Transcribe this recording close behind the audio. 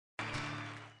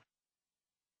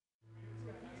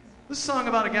This is a song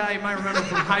about a guy you might remember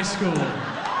from high school.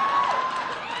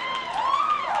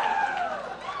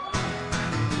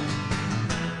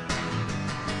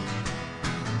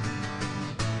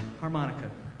 Harmonica.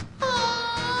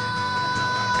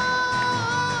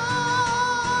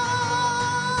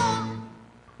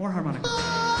 More harmonica.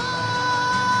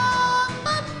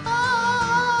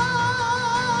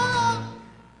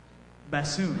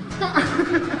 Bassoon.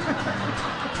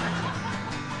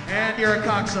 And you're a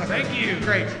cocksucker. Thank you.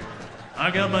 Great. I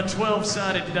got my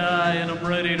 12-sided die and I'm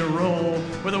ready to roll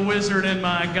with a wizard and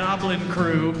my goblin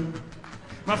crew.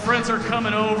 My friends are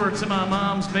coming over to my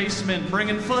mom's basement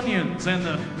bringing Funyuns and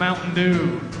the Mountain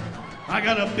Dew. I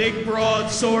got a big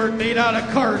broadsword made out of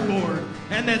cardboard,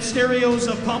 and that stereo's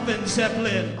a pumping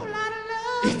Zeppelin.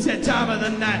 It's that time of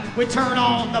the night we turn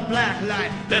on the black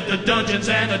light. Let the Dungeons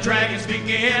and the Dragons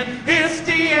begin. It's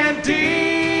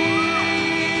D&D.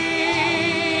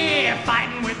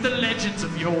 Fighting with the legends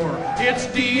of yore. It's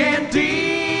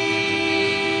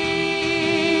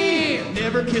D&D.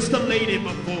 Never kissed a lady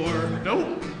before.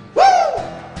 Nope. Woo!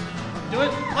 Do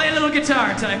it. Play a little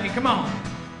guitar, Tyke. Come on.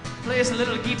 Play us a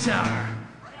little guitar.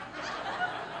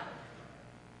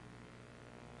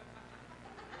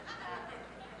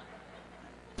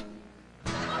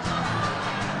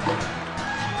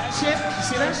 Shit, you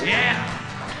see that shit? Yeah.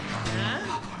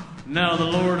 Now the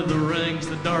Lord of the Rings,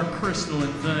 the dark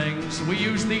crystalline things, we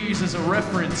use these as a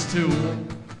reference tool.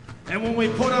 And when we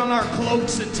put on our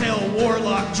cloaks and tell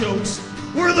warlock jokes,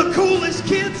 we're the coolest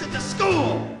kids at the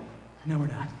school. No, we're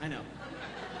not. I know.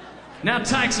 Now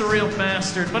Tyke's a real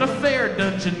bastard, but a fair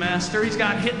dungeon master. He's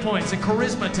got hit points and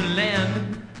charisma to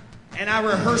lend. And I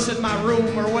rehearse in my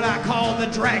room, or what I call the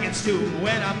dragon's tomb.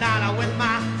 When I'm not out with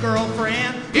my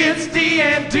girlfriend, it's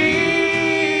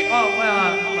D&D. Oh,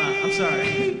 well, hold on. I'm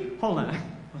sorry. Hold on.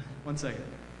 1 second.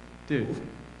 Dude,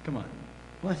 come on.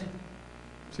 What?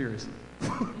 Seriously.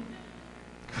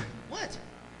 What?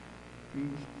 You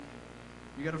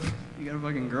got a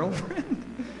fucking girlfriend?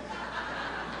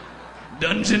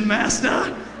 Dungeon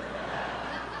master?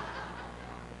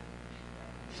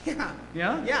 Yeah.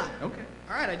 Yeah? Yeah. Okay.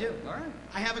 All right, I do. All right.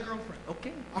 I have a girlfriend.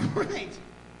 Okay. All right.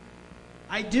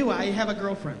 I do. I have a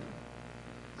girlfriend.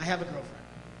 I have a girlfriend.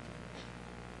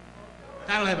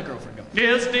 I don't have a girlfriend. Go.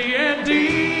 It's D&D.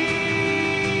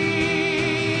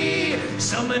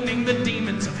 Summoning the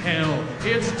demons of hell.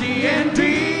 It's D&D.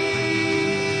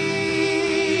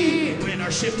 When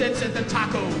our shift ends at the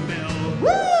Taco Bell.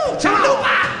 Woo!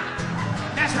 Chalupa!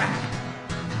 That's right.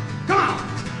 Come on.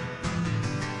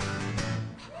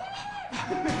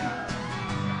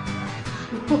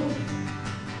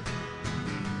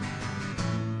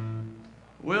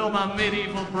 Well, my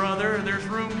medieval brother, there's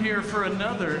room here for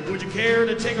another. Would you care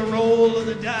to take a roll of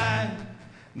the die?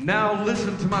 Now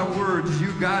listen to my words.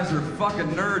 You guys are fucking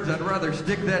nerds. I'd rather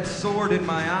stick that sword in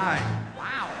my eye.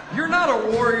 Wow. You're not a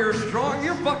warrior strong.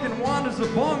 Your fucking wand is a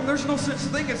bong. There's no such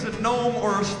thing as a gnome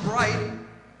or a sprite.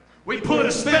 We put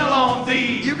a spell on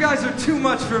thee. You guys are too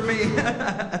much for me.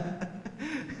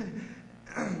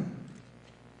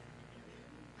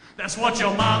 That's what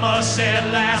your mama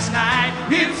said last night.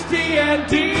 It's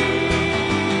D&D.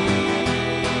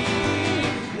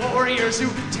 Warriors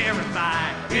who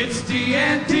terrify. It's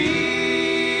D&D.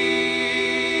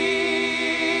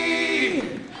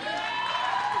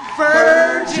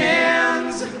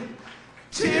 Virgins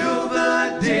till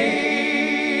the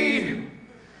day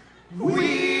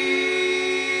we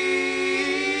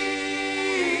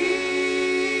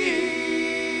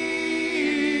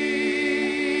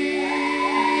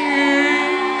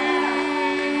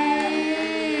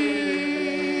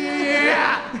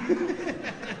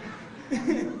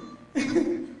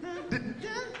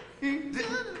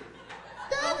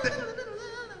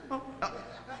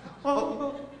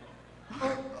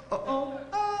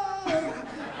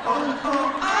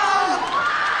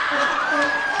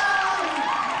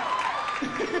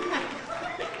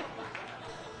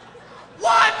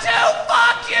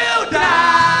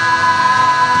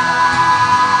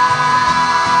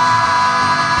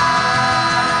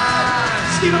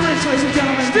Lynch, ladies and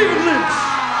gentlemen. Stephen Lynch.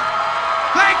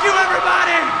 Thank you,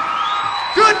 everybody.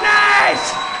 Good night.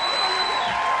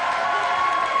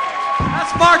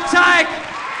 That's Mark Tyke.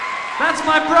 That's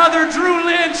my brother, Drew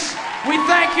Lynch. We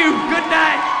thank you. Good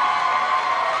night.